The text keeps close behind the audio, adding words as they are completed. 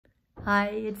Hi,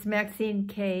 it's Maxine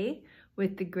Kaye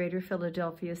with the Greater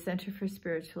Philadelphia Center for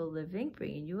Spiritual Living,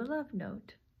 bringing you a love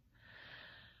note.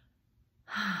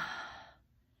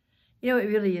 You know, it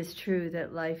really is true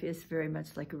that life is very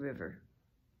much like a river.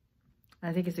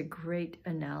 I think it's a great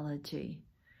analogy.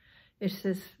 It's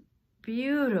this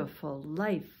beautiful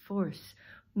life force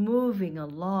moving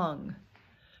along,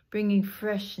 bringing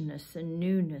freshness and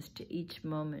newness to each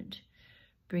moment,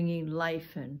 bringing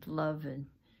life and love and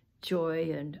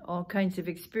joy and all kinds of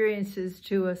experiences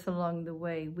to us along the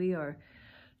way. We are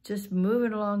just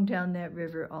moving along down that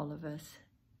river, all of us.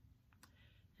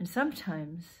 And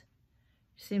sometimes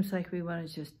it seems like we want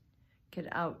to just get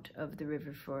out of the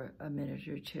river for a minute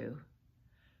or two,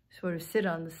 sort of sit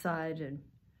on the side and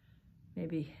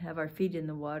maybe have our feet in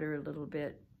the water a little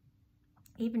bit,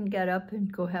 even get up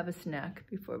and go have a snack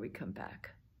before we come back.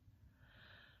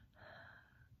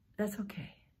 That's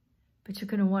okay. But you're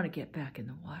going to want to get back in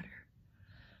the water.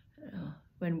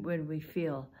 When we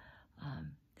feel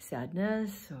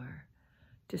sadness or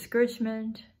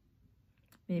discouragement,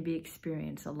 maybe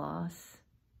experience a loss,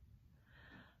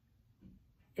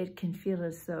 it can feel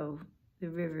as though the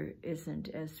river isn't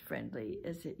as friendly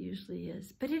as it usually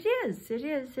is. But it is, it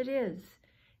is, it is.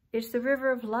 It's the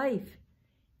river of life.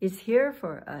 It's here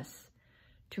for us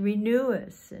to renew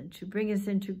us and to bring us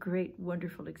into great,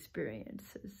 wonderful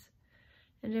experiences.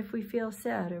 And if we feel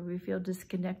sad or we feel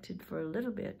disconnected for a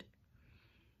little bit,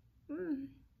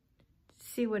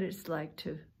 see what it's like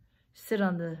to sit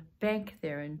on the bank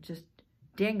there and just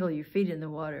dangle your feet in the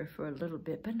water for a little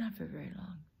bit, but not for very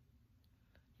long.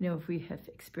 You know, if we have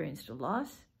experienced a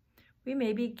loss, we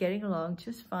may be getting along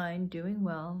just fine, doing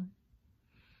well,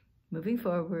 moving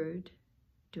forward,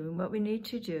 doing what we need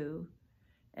to do,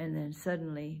 and then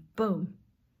suddenly, boom,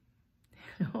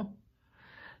 you know,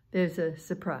 there's a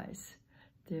surprise.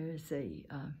 There's a,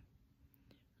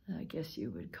 I guess you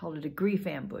would call it a grief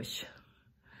ambush.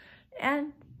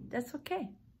 And that's okay.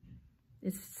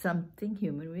 It's something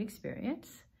human we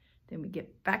experience. Then we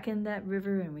get back in that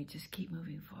river and we just keep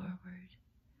moving forward,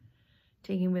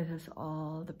 taking with us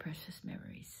all the precious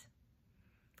memories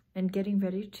and getting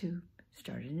ready to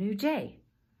start a new day,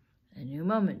 a new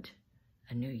moment,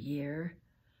 a new year,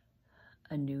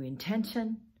 a new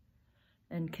intention,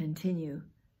 and continue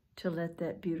to let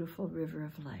that beautiful river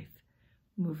of life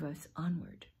move us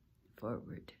onward,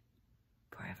 forward,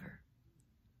 forever.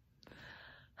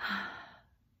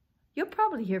 You'll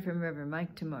probably hear from Reverend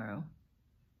Mike tomorrow.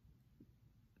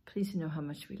 Please know how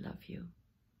much we love you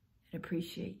and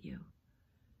appreciate you,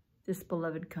 this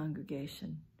beloved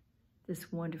congregation,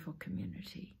 this wonderful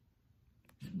community.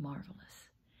 It's marvelous.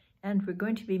 And we're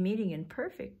going to be meeting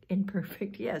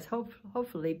yes,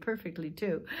 hopefully perfectly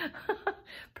too.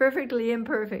 Perfectly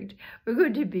imperfect. We're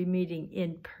going to be meeting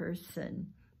in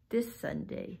person this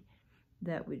Sunday.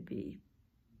 That would be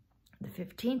the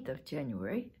 15th of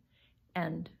January.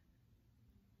 And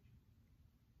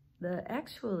the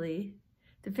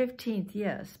 15th,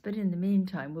 yes, but in the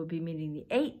meantime, we'll be meeting the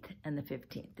 8th and the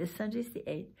 15th. This Sunday's the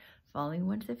 8th, following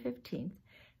one's the 15th, and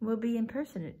we'll be in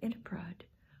person at Interprod.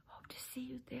 Hope to see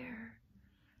you there.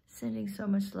 Sending so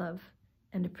much love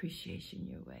and appreciation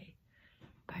your way.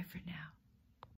 Bye for now.